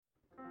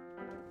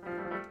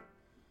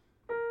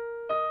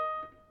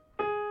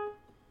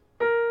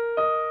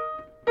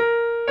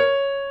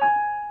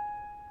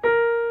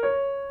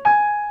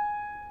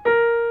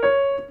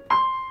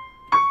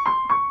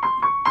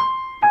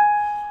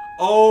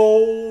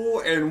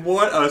And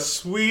what a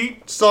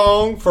sweet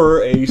song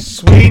for a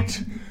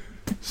sweet,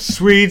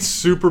 sweet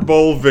Super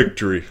Bowl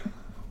victory.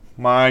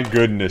 My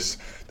goodness.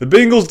 The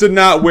Bengals did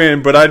not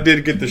win, but I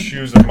did get the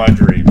shoes of my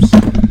dreams.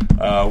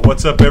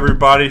 What's up,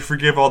 everybody?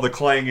 Forgive all the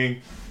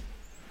clanging.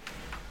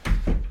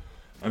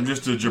 I'm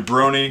just a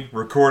jabroni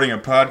recording a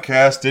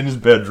podcast in his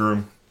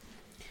bedroom.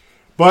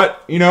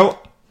 But, you know,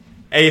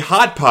 a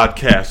hot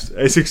podcast,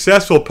 a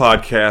successful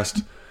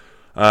podcast,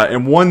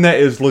 and one that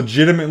is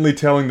legitimately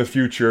telling the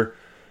future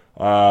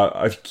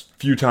a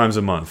few times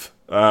a month.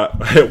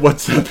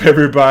 What's up,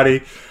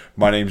 everybody?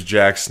 My name's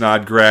Jack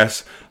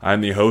Snodgrass. I'm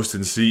the host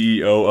and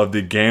CEO of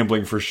the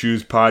Gambling for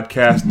Shoes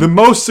podcast, the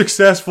most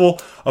successful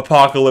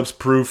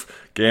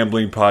apocalypse-proof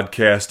gambling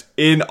podcast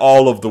in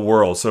all of the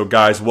world. So,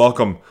 guys,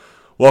 welcome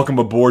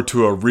aboard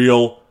to a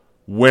real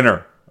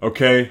winner.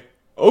 Okay?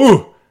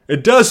 Ooh,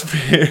 it does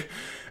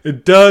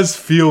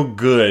feel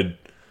good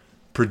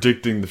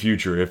predicting the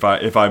future, if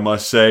I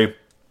must say.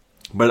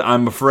 But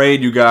I'm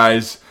afraid, you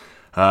guys,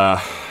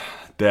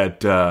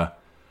 that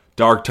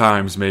dark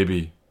times may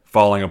be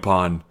falling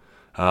upon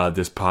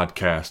this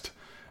podcast.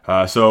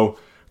 So,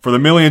 for the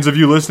millions of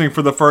you listening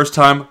for the first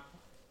time,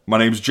 my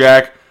name's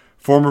Jack,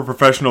 former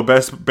professional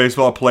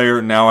baseball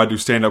player. Now I do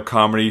stand-up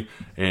comedy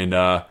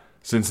in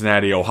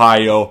Cincinnati,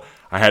 Ohio.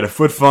 I had a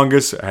foot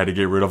fungus. I had to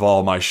get rid of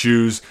all my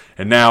shoes.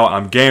 And now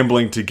I'm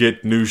gambling to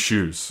get new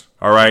shoes.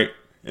 All right?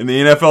 In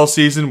the NFL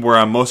season, where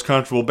I'm most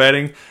comfortable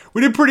betting,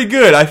 we did pretty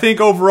good. I think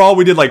overall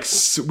we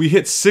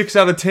hit 6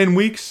 out of 10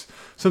 weeks,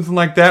 something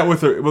like that,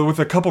 with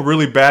a couple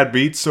really bad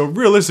beats. So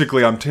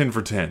realistically, I'm 10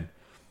 for 10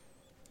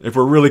 if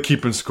we're really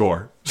keeping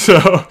score.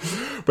 So,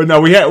 but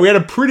no, we had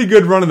a pretty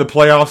good run in the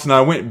playoffs, and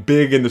I went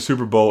big in the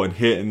Super Bowl and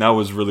hit, and that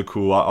was really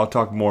cool. I'll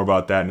talk more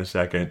about that in a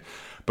second.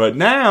 But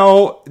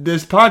now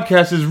this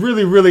podcast is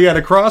really, really at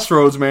a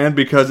crossroads, man,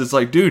 because it's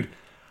like, dude,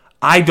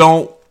 I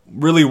don't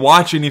really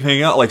watch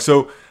anything else. Like,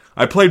 so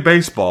I played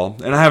baseball,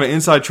 and I have an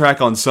inside track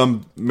on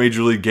some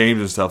major league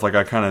games and stuff. Like,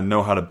 I kind of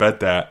know how to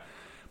bet that.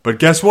 But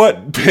guess what?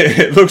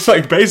 It looks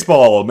like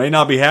baseball may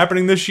not be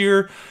happening this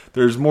year.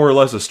 There's more or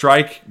less a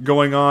strike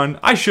going on.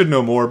 I should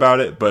know more about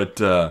it, but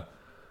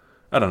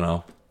I don't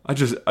know. I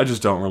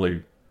just don't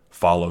really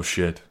follow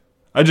shit.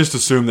 I just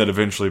assume that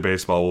eventually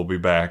baseball will be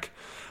back.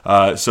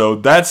 So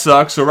that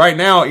sucks. So right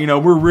now, you know,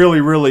 we're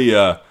really, really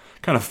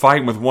kind of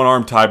fighting with one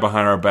arm tied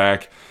behind our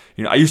back.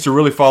 You know, I used to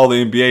really follow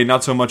the NBA,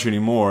 not so much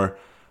anymore.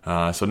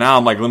 So now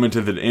I'm like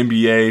limited to the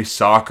NBA,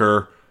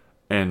 soccer,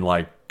 and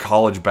like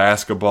college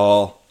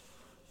basketball.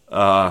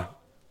 Yeah,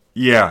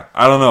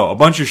 I don't know. A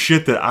bunch of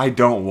shit that I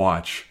don't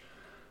watch.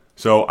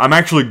 So I'm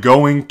actually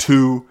going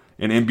to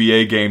an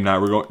NBA game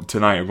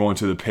tonight. We're going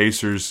to the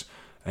Pacers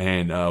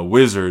and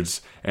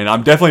Wizards, and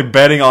I'm definitely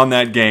betting on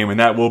that game, and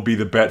that will be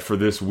the bet for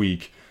this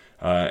week.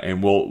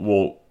 And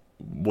we'll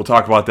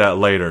talk about that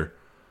later.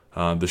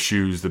 The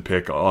shoes, the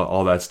pick,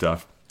 all that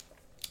stuff.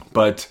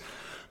 But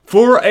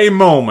for a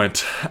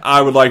moment,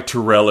 I would like to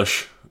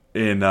relish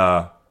in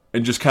and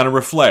just kind of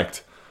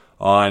reflect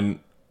on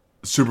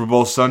Super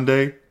Bowl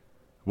Sunday,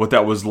 what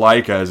that was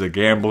like as a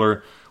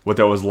gambler, what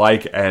that was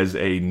like as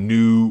a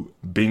new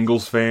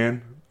Bengals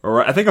fan.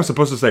 Or I think I'm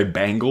supposed to say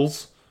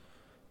Bengals,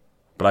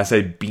 but I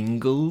say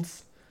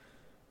Bengals.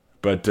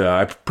 But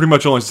I pretty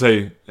much only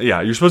say,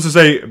 yeah, you're supposed to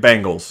say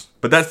Bengals.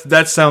 But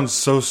that sounds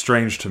so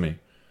strange to me.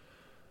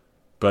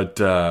 But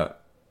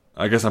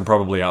I guess I'm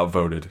probably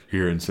outvoted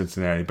here in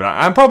Cincinnati. But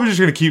I'm probably just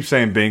going to keep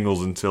saying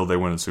Bengals until they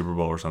win a Super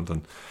Bowl or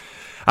something.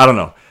 I don't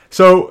know.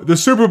 So the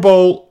Super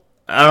Bowl,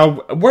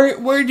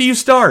 where do you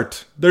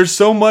start? There's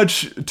so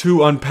much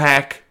to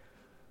unpack.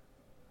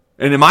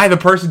 And am I the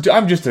person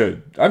I'm just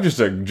a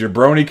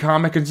jabroni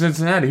comic in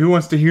Cincinnati. Who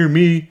wants to hear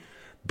me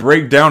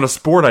break down a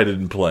sport I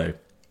didn't play?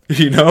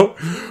 You know?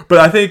 But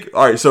I think,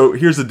 all right, so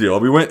here's the deal.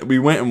 We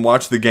went and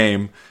watched the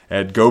game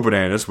at Go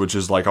Bananas, which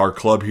is like our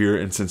club here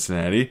in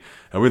Cincinnati.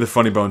 And we're the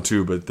Funny Bone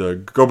too, but the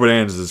Go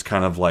Bananas is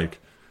kind of like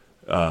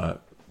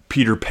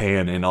Peter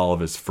Pan and all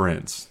of his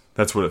friends.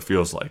 That's what it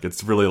feels like.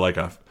 It's really like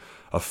a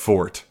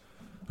fort,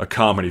 a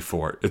comedy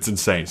fort. It's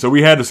insane. So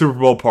we had a Super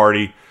Bowl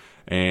party,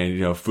 and, you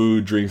know,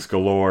 food, drinks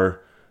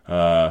galore.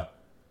 You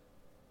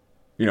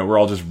know, we're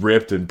all just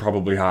ripped and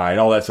probably high and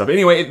all that stuff.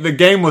 Anyway, the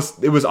game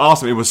was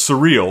awesome. It was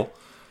surreal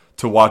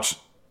to watch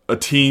a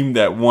team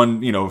that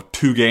won, you know,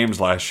 2 games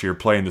last year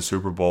play in the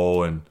Super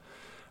Bowl. And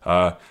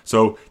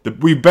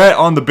we bet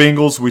on the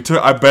Bengals.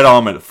 I bet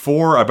on them at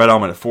 4. I bet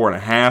on them at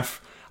 4.5.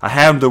 I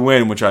had them to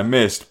win, which I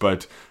missed,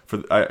 but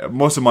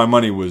most of my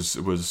money was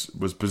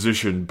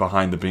positioned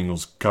behind the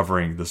Bengals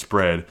covering the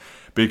spread,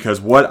 because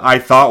what I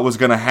thought was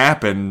going to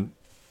happen,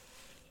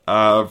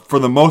 for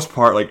the most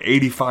part, like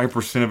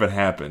 85% of it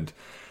happened.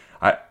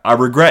 I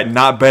regret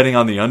not betting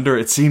on the under.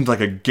 It seemed like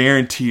a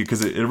guarantee,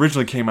 because it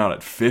originally came out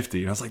at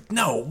 50. And I was like,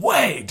 no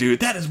way, dude.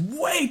 That is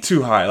way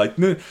too high. Like,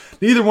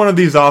 neither one of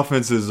these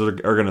offenses are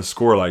going to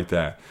score like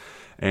that.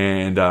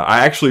 And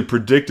I actually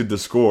predicted the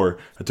score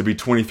to be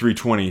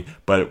 23-20,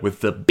 but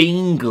with the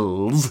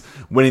Bengals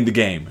winning the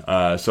game.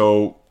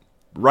 So,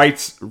 right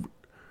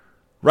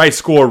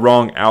score,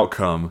 wrong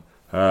outcome.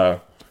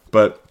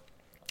 But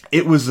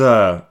it was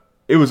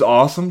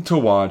awesome to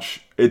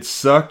watch. It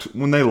sucked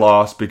when they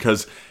lost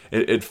because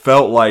it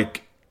felt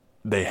like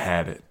they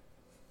had it.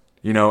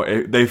 You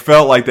know, they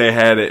felt like they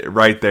had it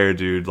right there,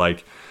 dude.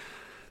 Like,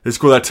 they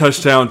scored that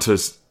touchdown to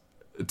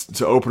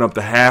open up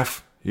the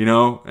half, you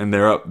know, and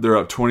they're up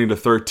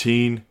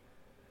 20-13.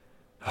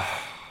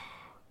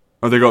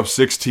 Or they go up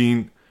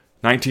 16,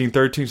 19-13,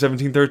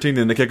 17-13,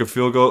 and they kick a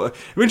field goal.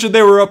 Eventually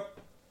they were up.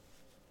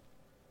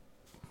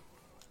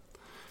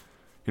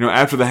 You know,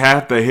 after the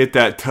half, they hit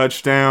that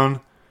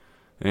touchdown,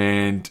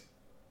 and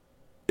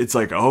it's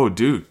like, oh,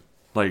 dude,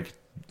 like,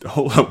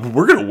 hold up,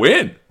 we're gonna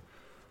win.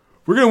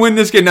 We're gonna win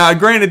this game. Now,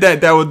 granted,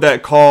 that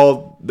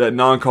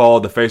non-call,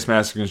 the face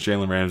mask against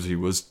Jalen Ramsey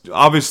was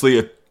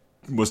obviously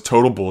was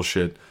total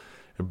bullshit.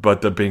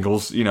 But the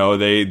Bengals, you know,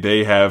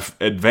 they have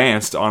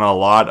advanced on a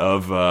lot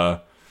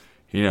of,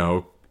 you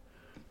know,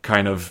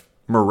 kind of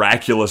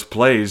miraculous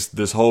plays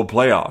this whole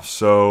playoff.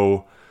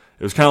 So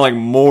it was kind of like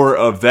more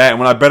of that. And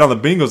when I bet on the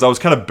Bengals, I was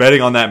kind of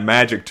betting on that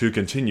magic to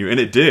continue, and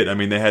it did. I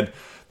mean, they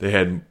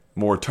had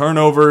more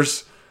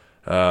turnovers.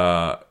 You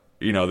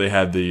know, they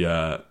had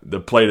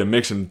the play to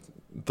mix and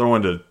throw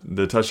into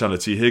the touchdown to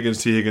T.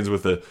 Higgins. T. Higgins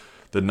with the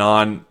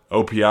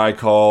non-OPI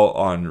call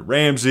on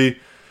Ramsey.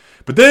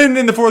 But then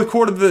in the fourth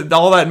quarter,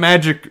 all that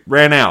magic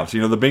ran out.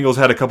 You know, the Bengals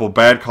had a couple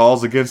bad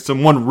calls against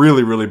them. One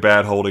really, really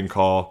bad holding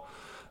call.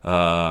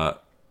 That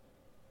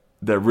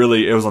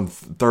really, it was on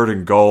 3rd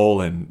and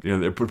goal, and you know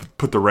they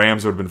put the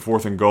Rams. It would have been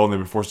 4th and goal, and they'd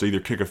been forced to either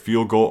kick a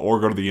field goal or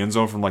go to the end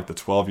zone from like the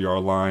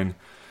 12-yard line.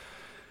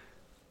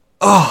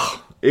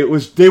 Oh,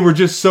 they were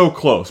just so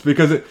close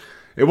because it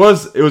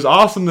was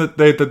awesome that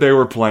they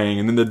were playing,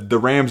 and then the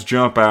Rams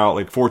jump out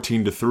like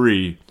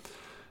 14-3.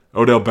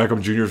 Odell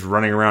Beckham Jr. is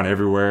running around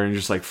everywhere, and you're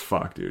just like,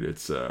 fuck, dude,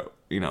 it's,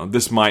 you know,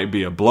 this might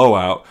be a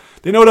blowout.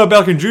 Then Odell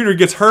Beckham Jr.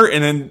 gets hurt,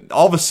 and then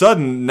all of a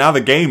sudden, now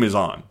the game is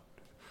on.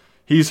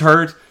 He's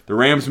hurt. The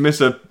Rams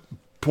miss a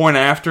point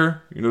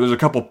after. You know, there's a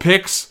couple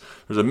picks.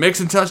 There's a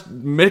mix and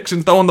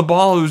throwing the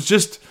ball. It was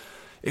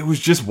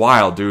just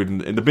wild, dude.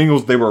 And the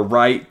Bengals, they were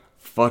right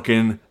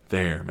fucking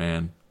there,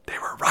 man. They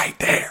were right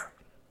there.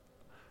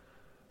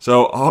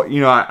 So,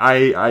 you know,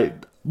 I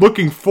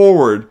looking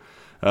forward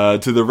to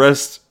the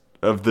rest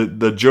of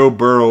the Joe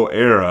Burrow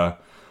era.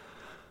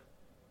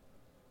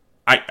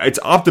 It's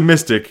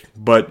optimistic,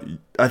 but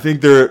I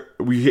think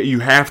you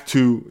have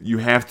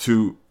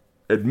to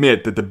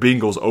admit that the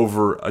Bengals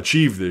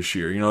overachieved this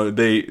year. You know,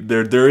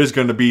 there is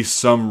going to be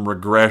some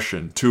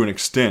regression to an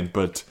extent,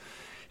 but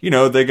you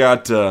know, they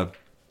got a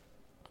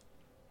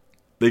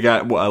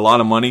lot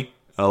of money,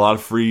 a lot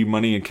of free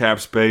money in cap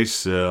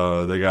space. They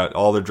got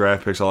all their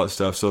draft picks, all that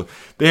stuff. So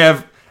they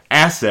have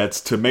assets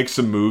to make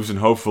some moves and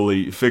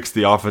hopefully fix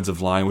the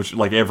offensive line, which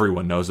like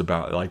everyone knows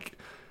about. Like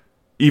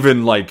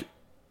even like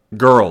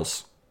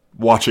girls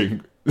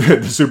watching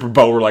the Super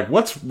Bowl were like,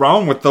 "What's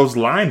wrong with those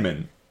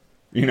linemen?"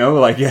 You know,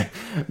 like, yeah,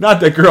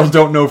 not that girls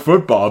don't know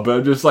football,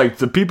 but just like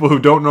the people who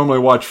don't normally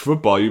watch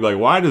football, you'd be like,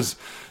 why does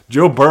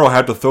Joe Burrow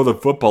have to throw the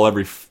football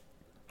every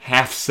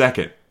half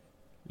second?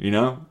 You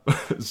know,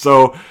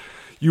 so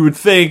you would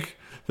think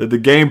that the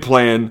game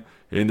plan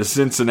in the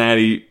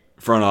Cincinnati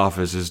front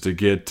office is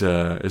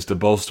to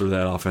bolster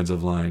that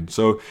offensive line,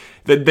 so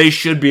that they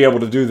should be able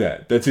to do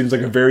that. That seems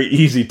like a very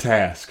easy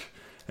task.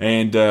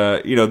 And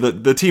you know,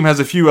 the team has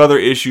a few other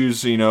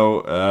issues. You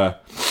know,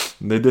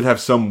 they did have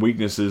some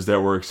weaknesses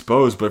that were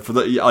exposed, but for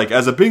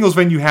as a Bengals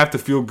fan, you have to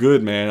feel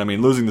good, man. I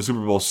mean, losing the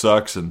Super Bowl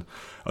sucks, and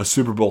a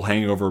Super Bowl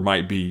hangover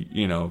might be,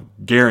 you know,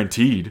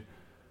 guaranteed.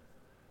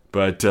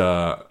 But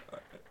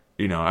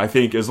you know, I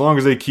think as long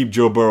as they keep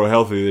Joe Burrow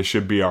healthy, they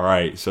should be all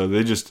right. So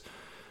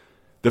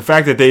the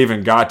fact that they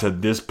even got to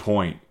this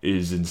point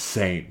is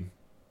insane,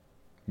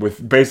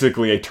 with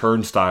basically a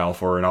turnstile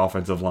for an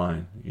offensive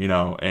line, you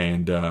know,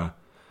 and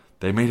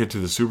they made it to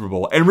the Super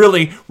Bowl, and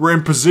really were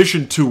in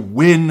position to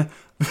win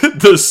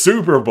the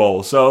Super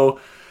Bowl. So,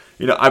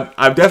 you know,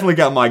 I've definitely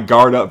got my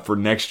guard up for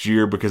next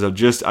year because I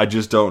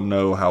just don't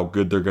know how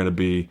good they're going to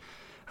be.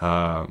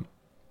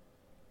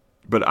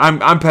 But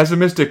I'm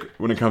pessimistic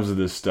when it comes to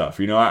this stuff.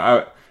 You know,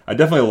 I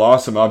definitely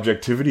lost some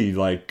objectivity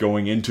like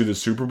going into the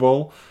Super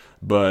Bowl,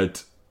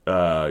 but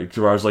I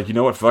was like, you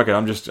know what, fuck it,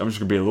 I'm just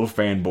gonna be a little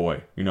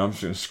fanboy. You know, I'm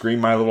just gonna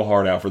scream my little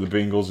heart out for the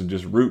Bengals and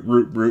just root.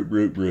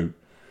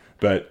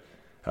 But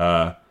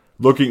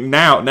looking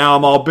now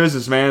I'm all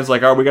business, man. It's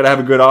like, all right, we gotta have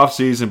a good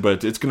offseason,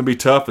 but it's gonna be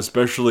tough,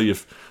 especially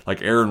if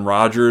like Aaron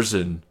Rodgers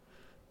and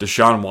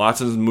Deshaun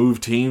Watson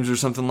move teams or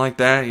something like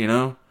that. You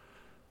know,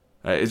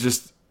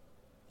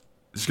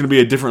 it's going to be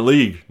a different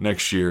league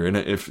next year. And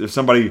if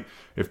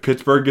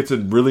Pittsburgh gets a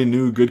really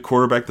new good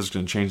quarterback, that's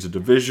going to change the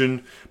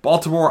division.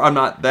 Baltimore, I'm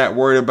not that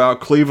worried about.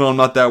 Cleveland, I'm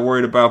not that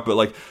worried about. But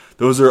like,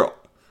 those are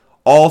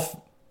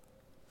all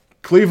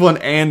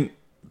Cleveland and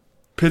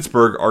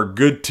Pittsburgh are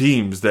good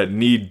teams that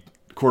need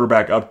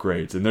quarterback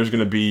upgrades. And there's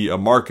going to be a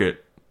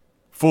market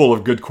full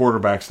of good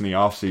quarterbacks in the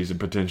offseason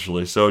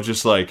potentially. So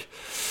just like,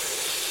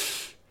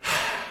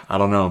 I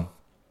don't know.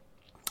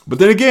 But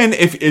then again,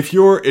 if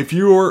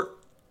you're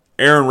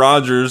Aaron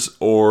Rodgers,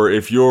 or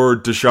if you're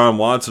Deshaun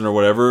Watson or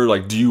whatever,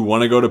 like, do you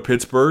want to go to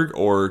Pittsburgh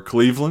or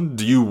Cleveland?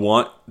 Do you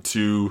want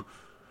to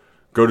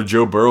go to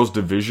Joe Burrow's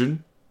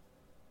division?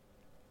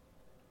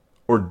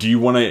 Or do you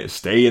want to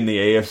stay in the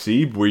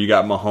AFC where you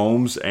got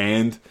Mahomes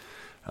and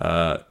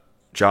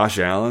Josh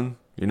Allen?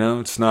 You know,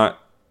 it's not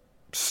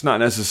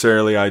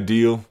necessarily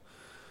ideal.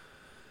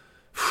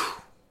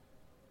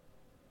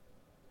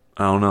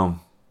 I don't know.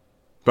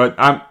 But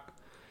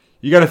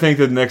you got to think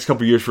that the next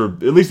couple of years, for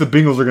at least the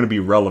Bengals, are going to be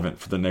relevant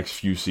for the next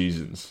few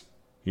seasons.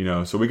 You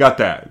know, so we got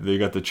that. They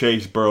got the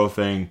Chase Burrow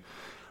thing.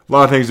 A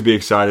lot of things to be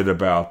excited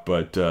about.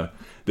 But the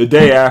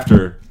day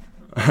after,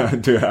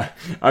 dude,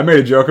 I made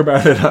a joke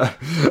about it.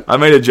 I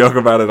made a joke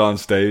about it on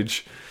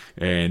stage,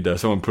 and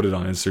someone put it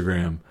on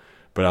Instagram.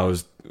 But I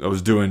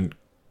was doing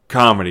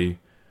comedy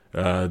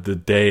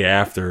the day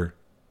after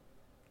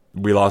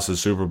we lost the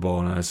Super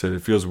Bowl, and I said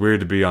it feels weird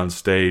to be on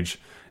stage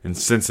in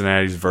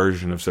Cincinnati's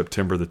version of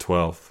September the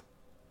 12th.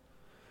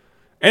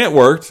 And it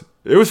worked.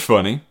 It was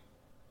funny.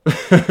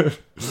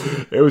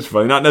 It was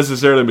funny. Not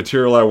necessarily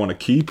material I want to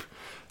keep.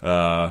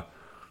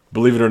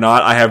 Believe it or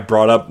not, I have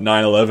brought up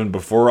 9/11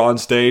 before on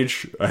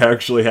stage. I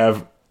actually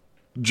have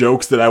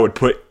jokes that I would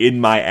put in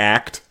my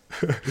act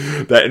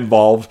that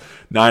involve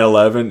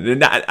 9/11.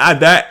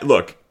 And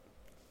look,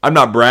 I'm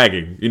not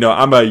bragging. You know,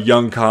 I'm a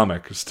young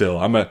comic still.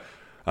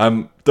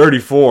 I'm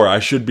 34. I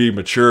should be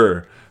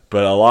mature.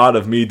 But a lot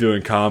of me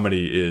doing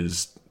comedy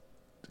is,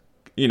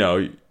 you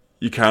know,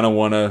 you kind of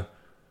want to,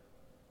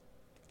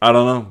 I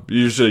don't know,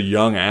 you're just a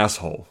young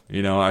asshole.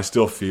 You know, I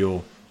still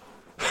feel,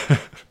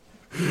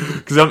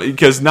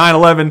 because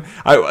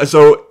 9/11,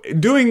 so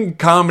doing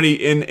comedy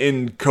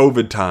in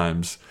COVID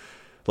times,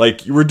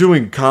 like, we're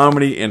doing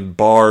comedy in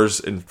bars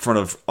in front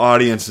of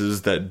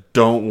audiences that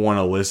don't want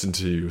to listen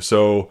to you.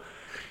 So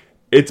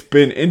it's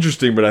been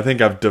interesting, but I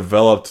think I've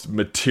developed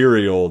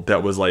material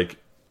that was like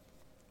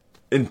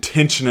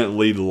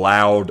intentionally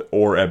loud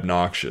or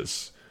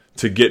obnoxious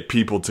to get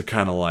people to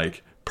kind of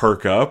like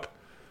perk up,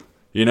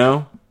 you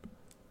know?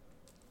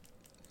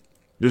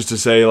 Just to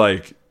say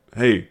like,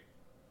 hey,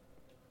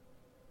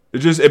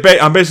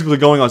 I'm basically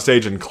going on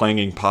stage and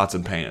clanging pots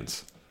and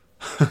pans,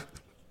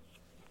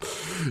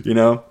 you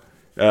know?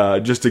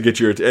 Just to get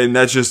and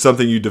that's just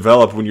something you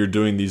develop when you're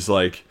doing these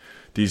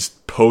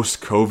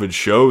post-COVID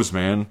shows,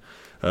 man.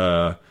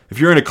 If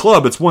you're in a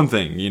club, it's one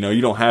thing, you know,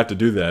 you don't have to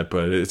do that,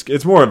 but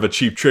it's more of a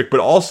cheap trick. But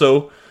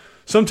also,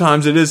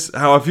 sometimes it is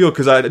how I feel,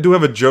 because I do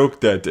have a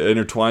joke that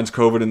intertwines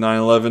COVID and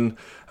 9/11.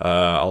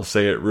 I'll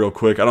say it real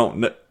quick.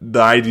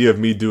 The idea of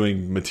me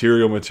doing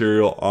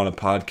material on a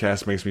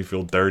podcast makes me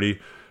feel dirty,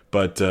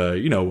 but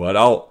you know what?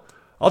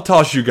 I'll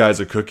toss you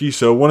guys a cookie.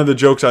 So one of the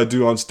jokes I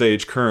do on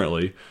stage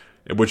currently,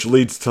 which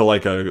leads to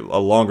like a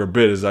longer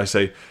bit, is I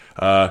say,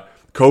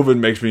 COVID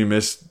makes me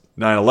miss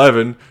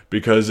 9/11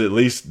 because at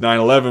least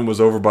 9/11 was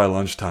over by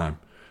lunchtime.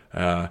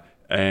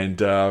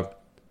 And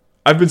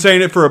I've been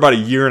saying it for about a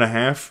year and a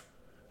half,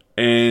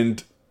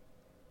 and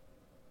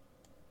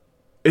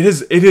it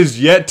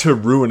has yet to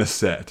ruin a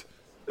set.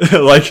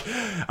 Like,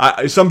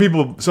 some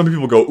people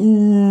go,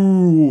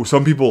 ooh,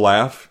 some people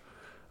laugh,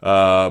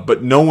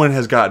 but no one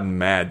has gotten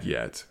mad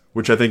yet,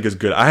 which I think is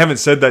good. I haven't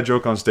said that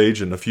joke on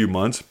stage in a few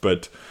months,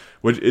 but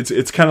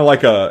it's kind of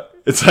like a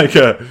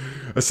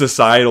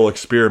societal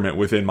experiment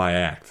within my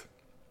act.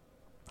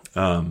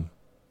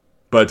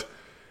 But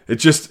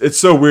it's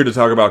so weird to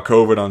talk about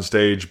COVID on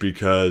stage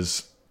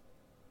because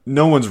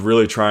no one's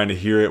really trying to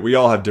hear it. We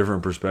all have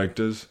different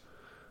perspectives.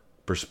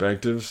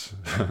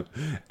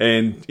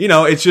 And, you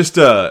know, it's just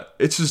a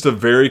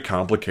very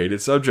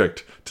complicated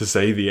subject, to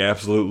say the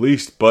absolute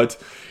least. But,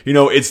 you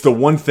know, it's the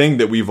one thing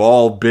that we've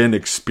all been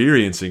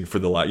experiencing for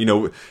the last, you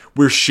know,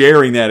 we're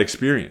sharing that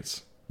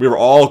experience. We've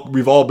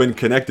all been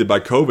connected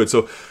by COVID.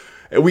 So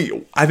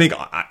I think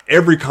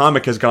every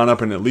comic has gone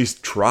up and at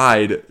least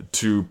tried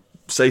to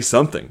say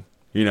something,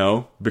 you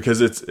know,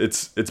 because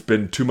it's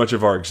been too much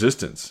of our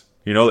existence.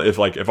 You know,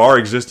 if our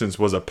existence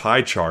was a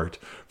pie chart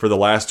for the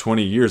last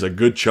 20 years, a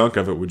good chunk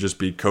of it would just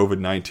be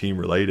COVID-19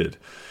 related.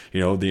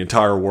 You know, the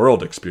entire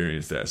world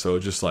experienced that. So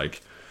it's just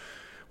like,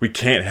 we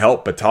can't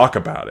help but talk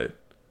about it.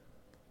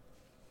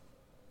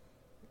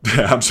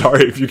 I'm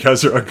sorry if you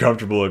guys are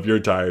uncomfortable, if you're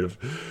tired of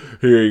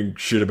hearing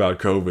shit about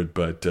COVID,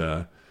 but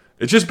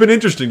it's just been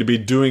interesting to be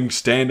doing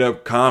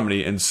stand-up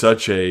comedy in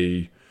such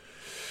a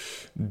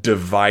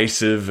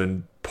divisive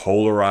and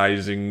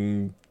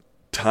polarizing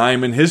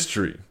time in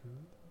history.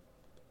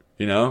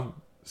 You know?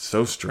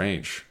 So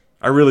strange.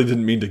 I really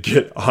didn't mean to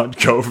get on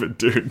COVID,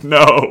 dude.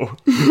 No.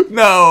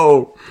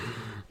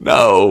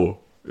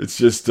 It's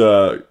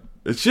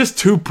just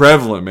too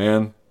prevalent,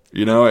 man.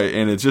 You know,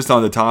 and it's just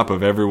on the top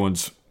of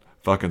everyone's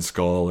fucking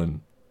skull,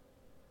 and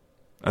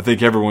I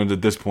think everyone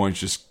at this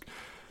point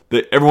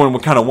everyone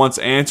kind of wants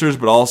answers,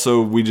 but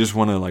also we just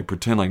want to like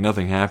pretend like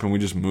nothing happened. We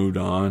just moved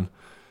on,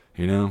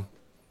 you know?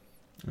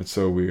 It's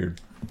so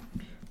weird.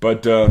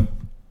 But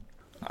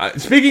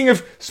speaking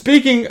of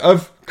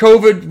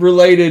COVID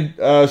related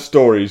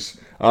stories,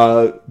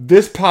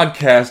 this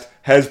podcast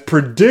has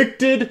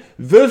predicted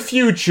the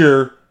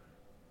future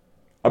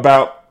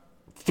about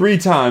 3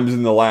 times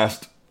in the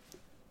last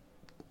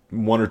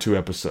 1 or 2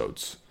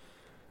 episodes.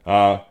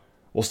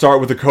 We'll start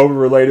with the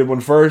COVID-related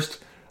one first.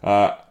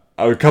 A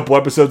couple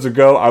episodes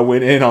ago, I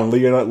went in on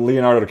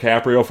Leonardo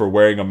DiCaprio for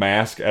wearing a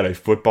mask at a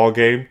football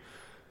game.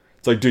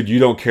 It's like, dude, you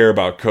don't care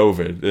about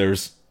COVID.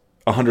 There's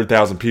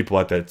 100,000 people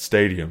at that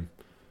stadium.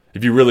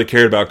 If you really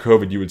cared about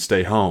COVID, you would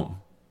stay home.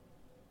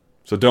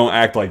 So don't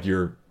act like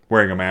you're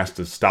wearing a mask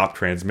to stop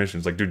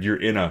transmissions. Like, dude,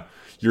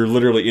 you're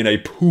literally in a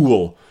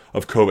pool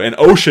of COVID, an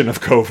ocean of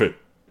COVID,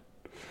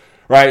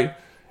 right?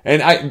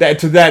 And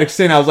to that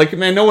extent, I was like,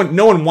 man, no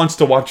one wants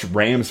to watch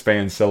Rams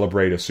fans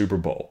celebrate a Super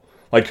Bowl.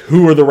 Like,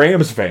 who are the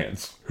Rams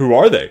fans? Who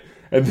are they?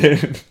 And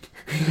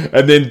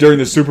then during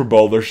the Super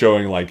Bowl, they're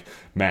showing like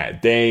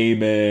Matt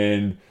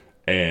Damon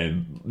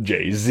and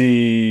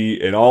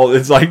Jay-Z and all.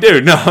 It's like,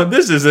 dude, no,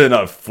 this isn't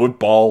a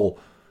football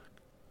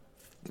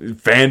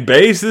fan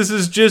base. This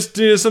is just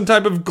some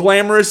type of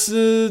glamorous,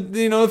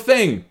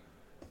 thing.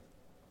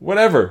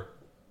 Whatever.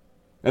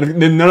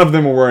 And then none of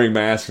them were wearing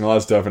masks and all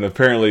that stuff. And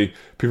apparently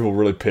people were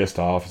really pissed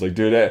off. It's like,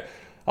 dude,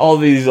 all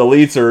these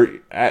elites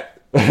are at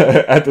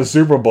the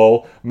Super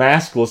Bowl,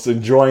 maskless,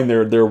 enjoying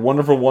their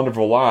wonderful,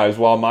 wonderful lives,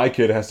 while my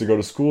kid has to go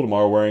to school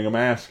tomorrow wearing a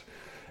mask.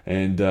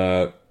 And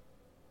I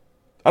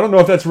don't know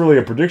if that's really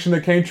a prediction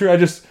that came true. I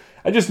just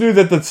knew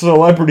that the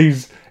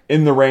celebrities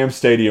in the Rams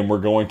stadium were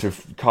going to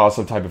cause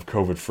some type of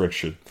COVID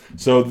friction.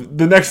 So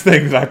the next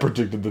thing that I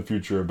predicted the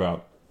future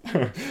about,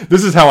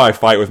 this is how I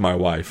fight with my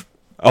wife.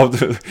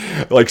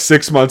 Like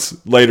 6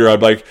 months later, I'd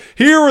be like,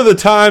 here were the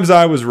times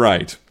I was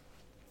right.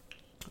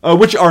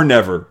 Which are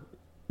never.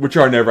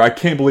 I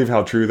can't believe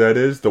how true that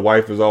is. The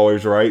wife is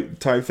always right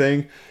type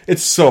thing.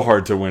 It's so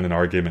hard to win an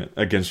argument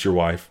against your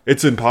wife.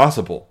 It's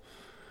impossible.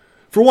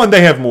 For one,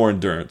 they have more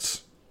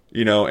endurance.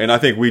 And I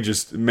think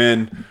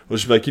men will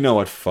just be like, you know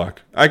what,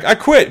 fuck. I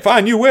quit.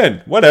 Fine, you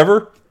win.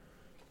 Whatever.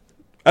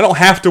 I don't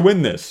have to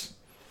win this.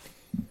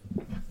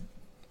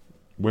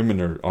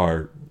 Women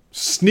are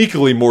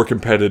sneakily more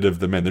competitive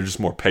than men. They're just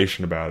more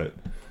patient about it.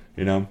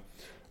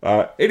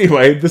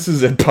 Anyway, this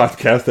is a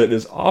podcast that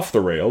is off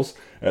the rails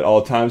at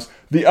all times.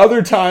 The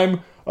other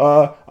time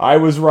I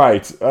was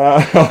right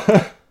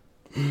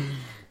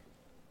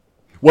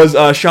was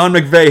Sean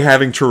McVay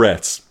having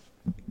Tourette's.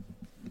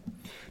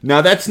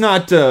 Now that's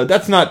not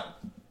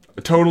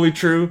totally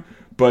true,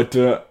 but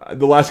the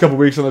last couple of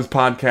weeks on this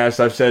podcast,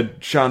 I've said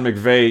Sean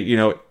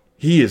McVay,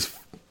 he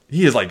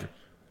is like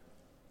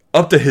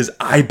up to his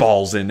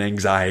eyeballs in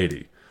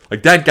anxiety.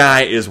 Like, that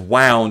guy is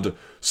wound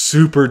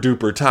super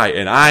duper tight,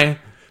 and I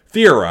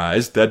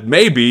theorized that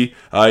maybe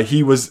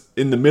he was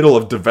in the middle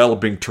of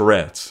developing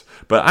Tourette's.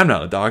 But I'm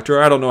not a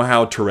doctor. I don't know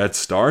how Tourette's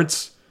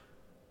starts.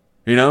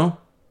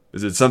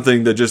 Is it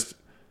something that just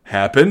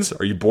happens?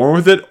 Are you born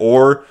with it?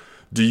 Or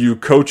do you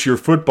coach your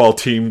football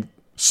team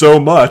so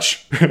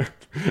much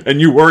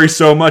and you worry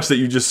so much that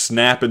you just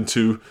snap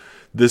into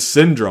this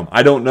syndrome?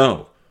 I don't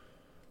know.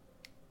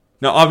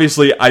 Now,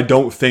 obviously, I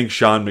don't think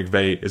Sean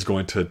McVay is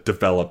going to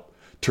develop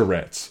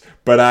Tourette's.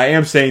 But I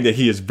am saying that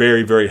he is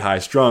very, very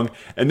high-strung.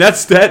 And that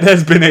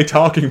has been a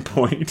talking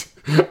point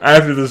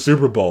after the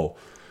Super Bowl.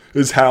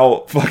 Is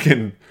how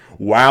fucking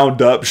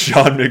wound up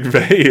Sean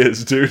McVay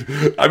is,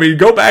 dude. I mean,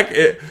 go back.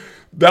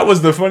 That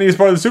was the funniest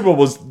part of the Super Bowl,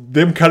 was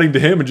them cutting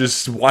to him and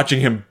just watching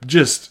him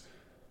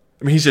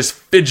he's just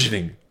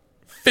fidgeting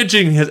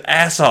his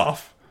ass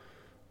off.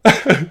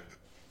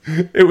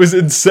 It was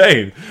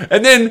insane.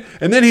 And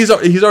then he's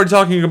already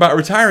talking about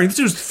retiring. This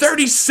dude's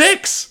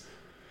 36.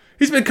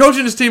 He's been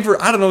coaching his team for,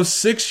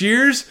 6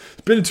 years.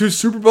 He's been in 2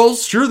 Super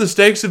Bowls. Sure, the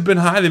stakes have been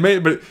high. They made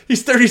it, but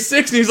he's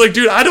 36 and he's like,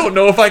 dude, I don't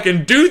know if I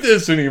can do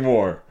this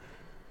anymore.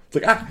 It's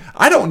like,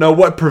 I don't know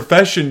what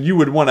profession you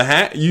would want to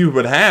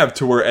have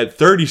to where at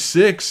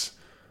 36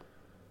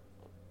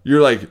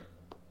 you're like,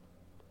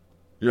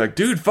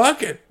 dude,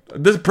 fuck it.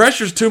 This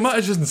pressure's too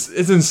much.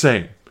 It's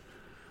insane.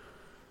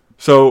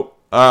 So,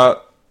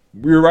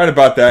 we were right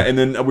about that, and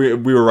then we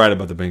were right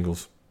about the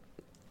Bengals.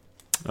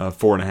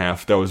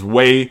 4.5. That was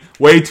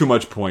way too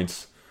much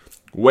points.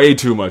 Way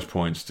too much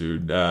points,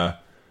 dude.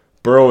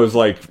 Burrow is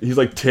he's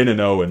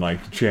 10-0 in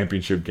like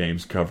championship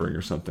games covering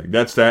or something.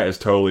 That stat is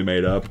totally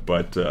made up,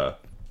 but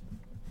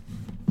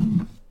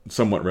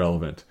somewhat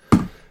relevant.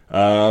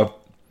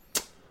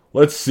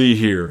 Let's see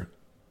here.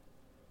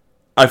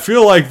 I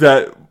feel like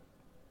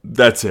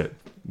that's it.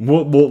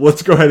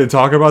 Let's go ahead and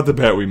talk about the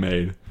bet we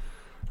made.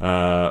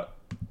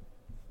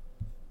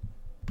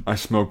 I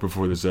smoked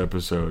before this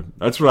episode.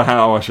 That's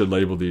how I should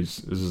label these.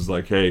 This is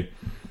like, hey,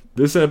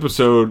 this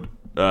episode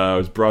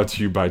was brought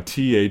to you by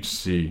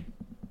THC.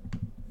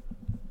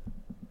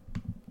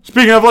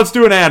 Speaking of, let's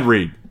do an ad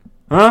read.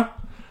 Huh?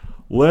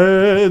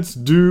 Let's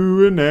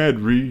do an ad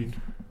read.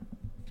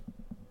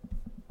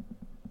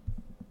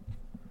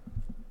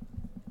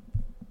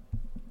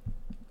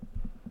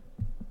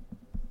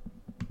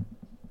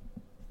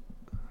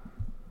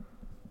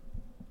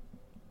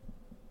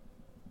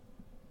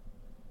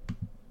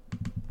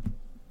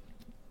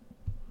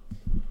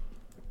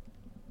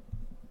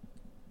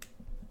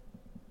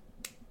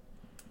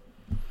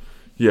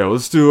 Yeah,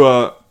 let's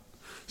do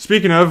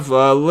speaking of,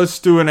 let's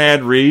do an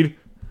ad read.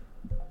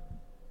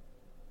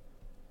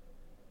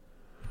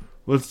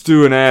 Let's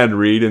do an ad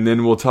read, and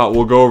then we'll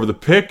go over the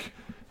pick,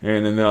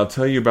 and then I'll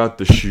tell you about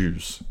the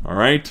shoes. All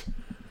right?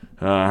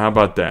 How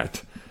about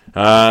that?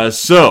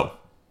 So,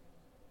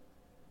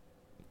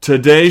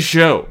 today's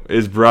show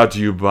is brought to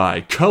you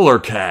by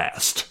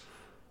Colorcast.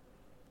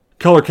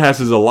 Colorcast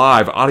is a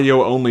live,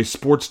 audio-only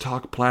sports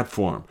talk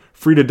platform.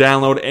 Free to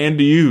download and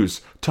to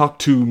use. Talk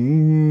to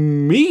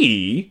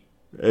me,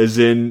 as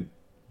in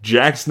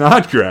Jack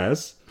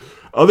Snodgrass,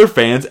 other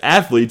fans,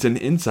 athletes, and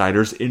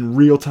insiders in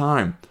real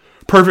time.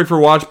 Perfect for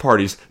watch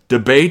parties,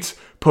 debates,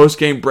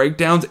 post-game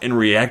breakdowns, and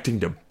reacting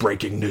to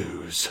breaking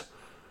news.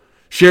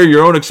 Share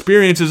your own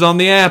experiences on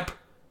the app.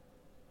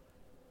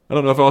 I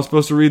don't know if I was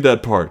supposed to read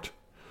that part.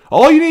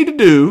 All you need to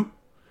do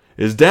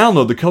is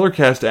download the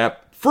Colorcast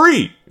app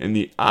free in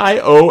the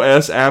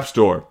iOS App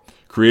Store.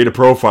 Create a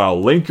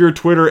profile, link your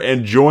Twitter,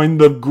 and join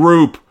the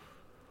group.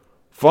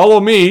 Follow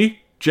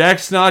me, Jack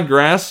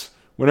Snodgrass,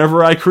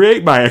 whenever I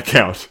create my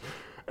account.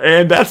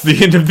 And that's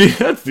the end of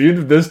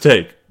this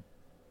take.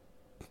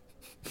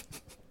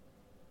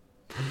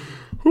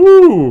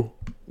 Whoo,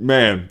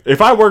 man! If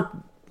I work,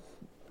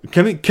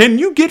 can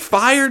you get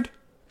fired?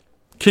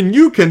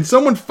 Can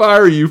someone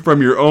fire you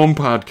from your own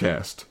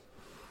podcast?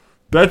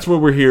 That's what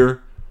we're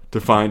here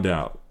to find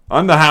out.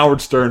 I'm the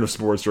Howard Stern of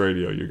sports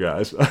radio, you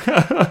guys.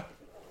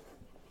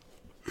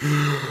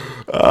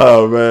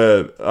 Oh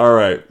man! All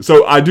right,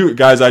 so I do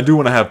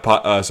want to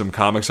have some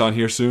comics on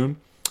here soon.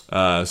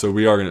 So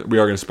we are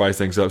gonna spice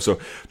things up. So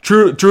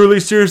truly,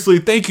 seriously,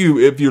 thank you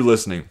if you're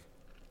listening.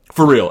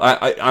 For real,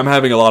 I'm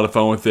having a lot of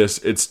fun with this.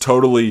 It's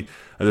totally,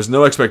 there's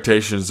no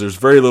expectations. There's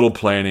very little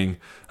planning.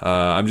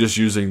 I'm just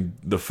using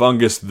the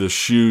fungus, the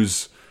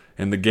shoes,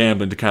 and the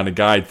gambling to kind of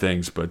guide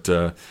things. But,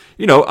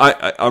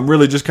 I'm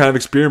really just kind of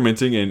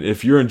experimenting. And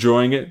if you're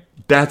enjoying it,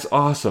 that's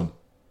awesome.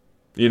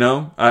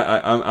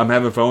 I'm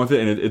having fun with it.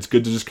 And it's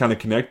good to just kind of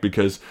connect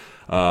because,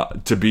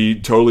 to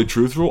be totally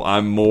truthful,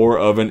 I'm more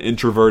of an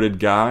introverted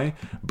guy,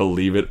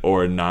 believe it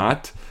or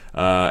not.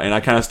 And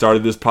I kind of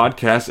started this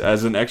podcast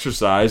as an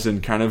exercise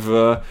and kind of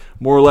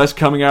more or less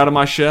coming out of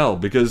my shell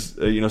because,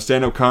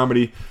 stand-up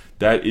comedy,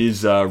 that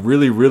is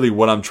really, really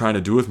what I'm trying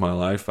to do with my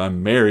life.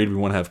 I'm married, we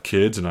want to have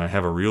kids, and I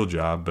have a real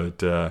job, but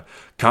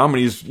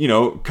comedy's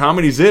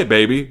it,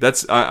 baby.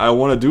 I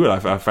want to do it.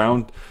 I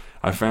found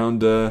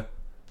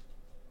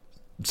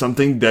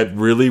something that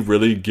really,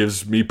 really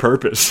gives me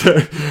purpose.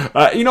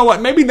 You know what?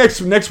 Maybe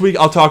next week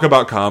I'll talk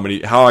about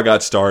comedy, how I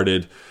got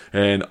started,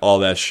 and all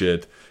that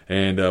shit.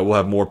 And we'll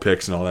have more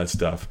picks and all that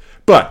stuff.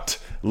 But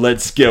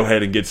let's go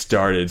ahead and get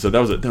started. So that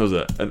was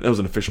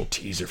an official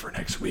teaser for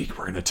next week.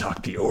 We're gonna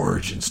talk the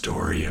origin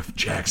story of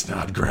Jack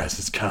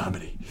Snodgrass's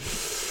comedy.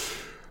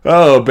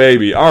 Oh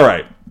baby! All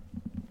right.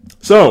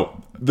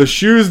 So the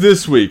shoes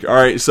this week. All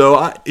right.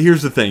 So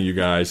here's the thing, you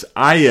guys.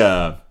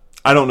 I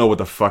don't know what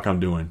the fuck I'm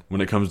doing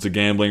when it comes to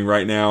gambling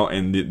right now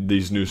and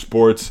these new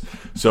sports.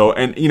 So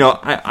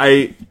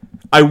I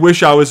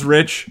wish I was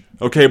rich.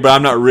 Okay, but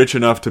I'm not rich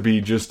enough to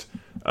be just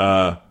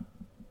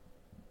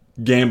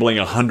gambling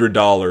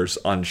 $100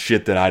 on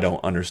shit that I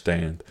don't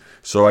understand.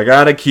 So I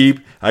gotta keep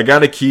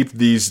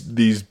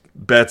these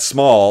bets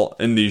small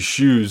and these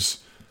shoes.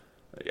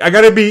 I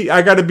gotta be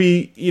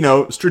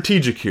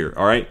strategic here.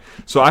 All right.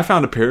 So I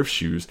found a pair of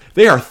shoes.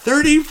 They are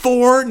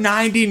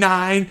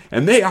 $34.99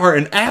 and they are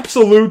an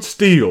absolute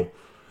steal.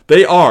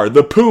 They are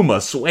the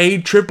Pumas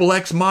Suede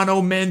XXX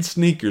Mono Men's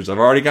sneakers. I've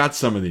already got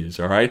some of these,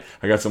 all right?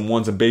 I got some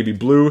ones in baby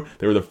blue.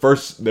 They were the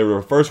first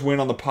win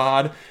on the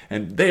pod,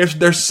 and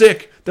they're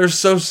sick. They're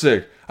so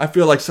sick. I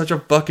feel like such a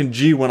fucking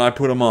G when I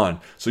put them on.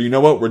 So you know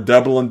what? We're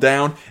doubling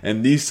down,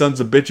 and these sons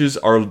of bitches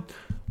are,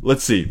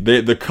 let's see,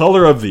 the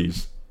color of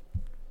these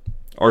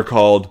are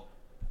called,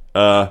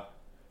 well,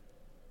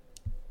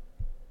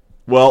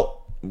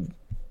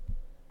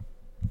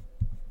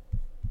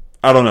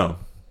 I don't know.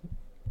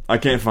 I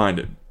can't find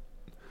it.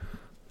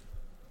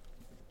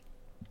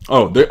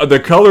 Oh, the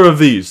color of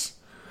these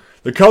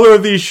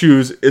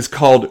shoes is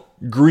called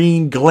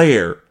green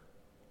glare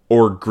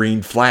or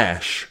green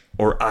flash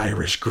or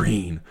Irish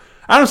green.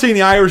 I don't see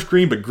any Irish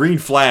green, but green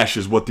flash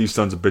is what these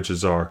sons of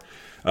bitches are.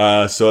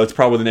 So that's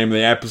probably the name of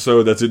the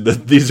episode. That's it.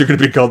 These are going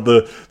to be called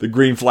the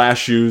green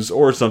flash shoes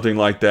or something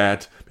like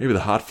that. Maybe the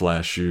hot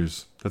flash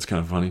shoes. That's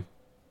kind of funny.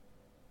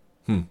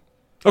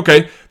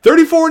 Okay,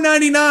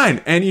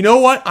 $34.99. And you know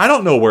what? I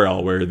don't know where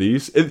I'll wear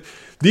these.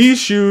 These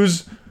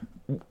shoes,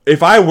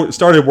 if I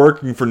started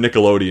working for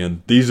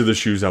Nickelodeon, these are the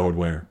shoes I would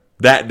wear.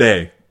 That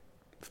day.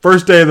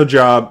 First day of the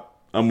job,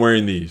 I'm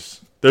wearing these.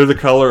 They're the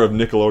color of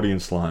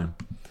Nickelodeon slime.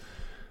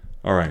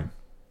 All right.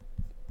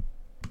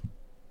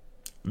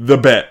 The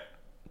bet.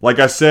 Like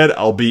I said,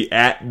 I'll be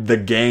at the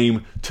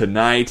game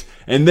tonight,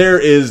 and there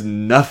is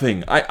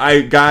nothing.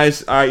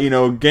 Guys,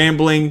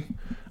 gambling.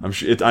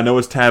 I know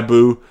it's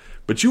taboo,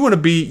 but you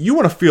want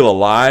to feel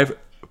alive.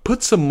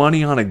 Put some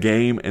money on a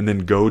game and then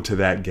go to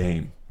that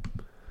game.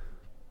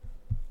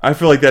 I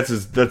feel like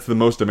that's the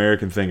most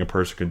American thing a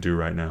person can do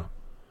right now.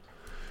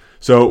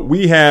 So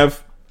we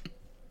have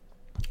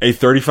a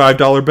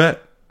 $35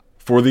 bet.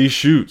 for these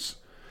shoes.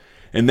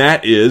 And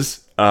that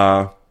is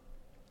Kyle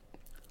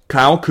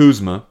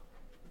Kuzma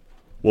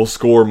will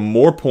score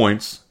more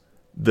points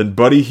than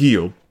Buddy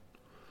Hield,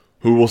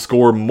 who will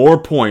score more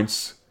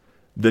points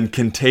than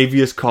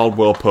Kentavious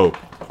Caldwell-Pope.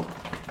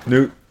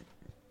 Newt,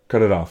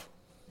 cut it off.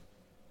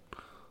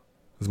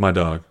 This is my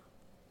dog.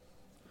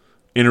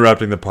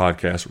 Interrupting the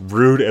podcast.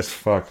 Rude as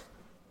fuck.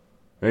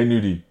 Hey,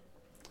 Nudie.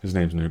 His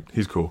name's Newt.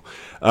 He's cool.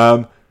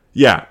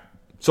 Yeah.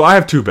 So I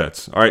have two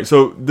bets. All right.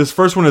 So this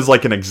first one is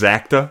like an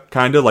exacta,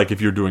 kind of like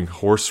if you're doing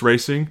horse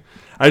racing.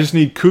 I just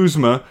need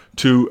Kuzma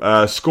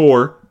to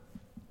score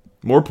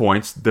more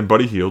points than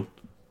Buddy Hield,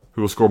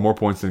 who will score more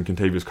points than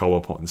Kentavious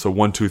Caldwell-Pope. So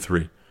 1, 2,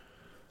 3.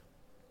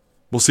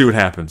 We'll see what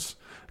happens.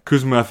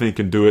 Kuzma, I think,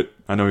 can do it.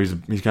 I know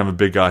he's kind of a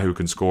big guy who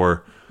can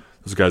score.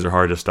 Those guys are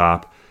hard to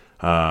stop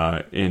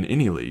in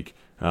any league.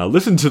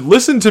 Listen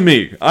to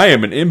me. I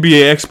am an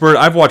NBA expert.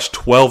 I've watched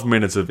 12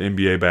 minutes of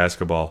NBA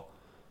basketball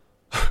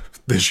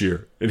this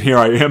year, and here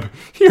I am,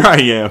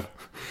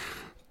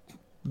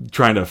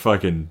 trying to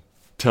fucking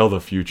tell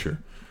the future.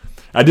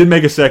 I did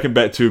make a second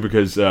bet too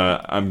because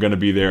I'm gonna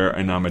be there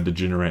and I'm a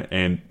degenerate.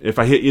 And if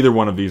I hit either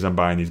one of these, I'm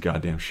buying these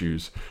goddamn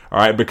shoes. All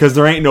right, because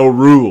there ain't no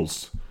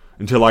rules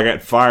until I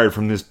got fired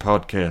from this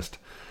podcast.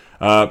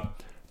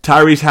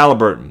 Tyrese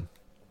Halliburton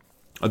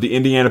of the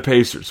Indiana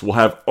Pacers will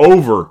have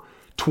over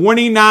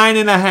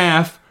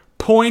 29.5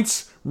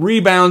 points,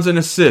 rebounds, and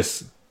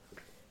assists.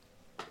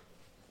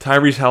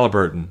 Tyrese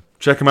Halliburton.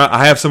 Check him out.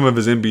 I have some of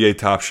his NBA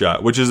Top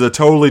Shot, which is a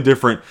totally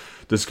different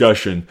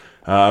discussion.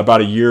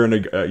 About a year and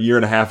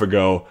a half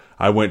ago,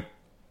 I went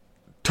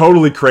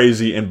totally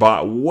crazy and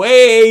bought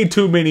way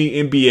too many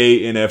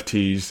NBA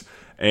NFTs,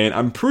 and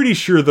I'm pretty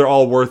sure they're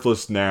all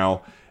worthless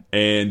now.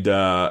 And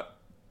so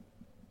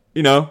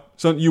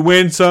you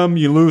win some,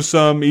 you lose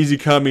some, easy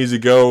come, easy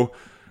go.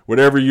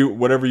 Whatever you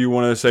want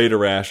to say to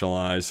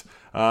rationalize.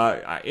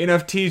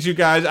 NFTs, you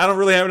guys, I don't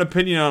really have an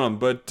opinion on them,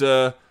 but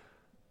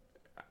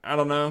I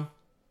don't know.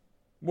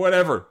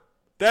 Whatever.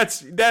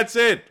 That's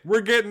it.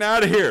 We're getting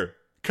out of here.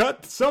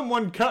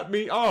 Someone cut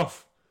me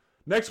off.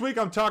 Next week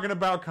I'm talking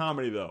about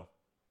comedy though.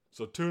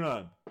 So tune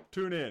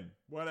in.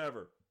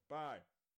 Whatever. Bye.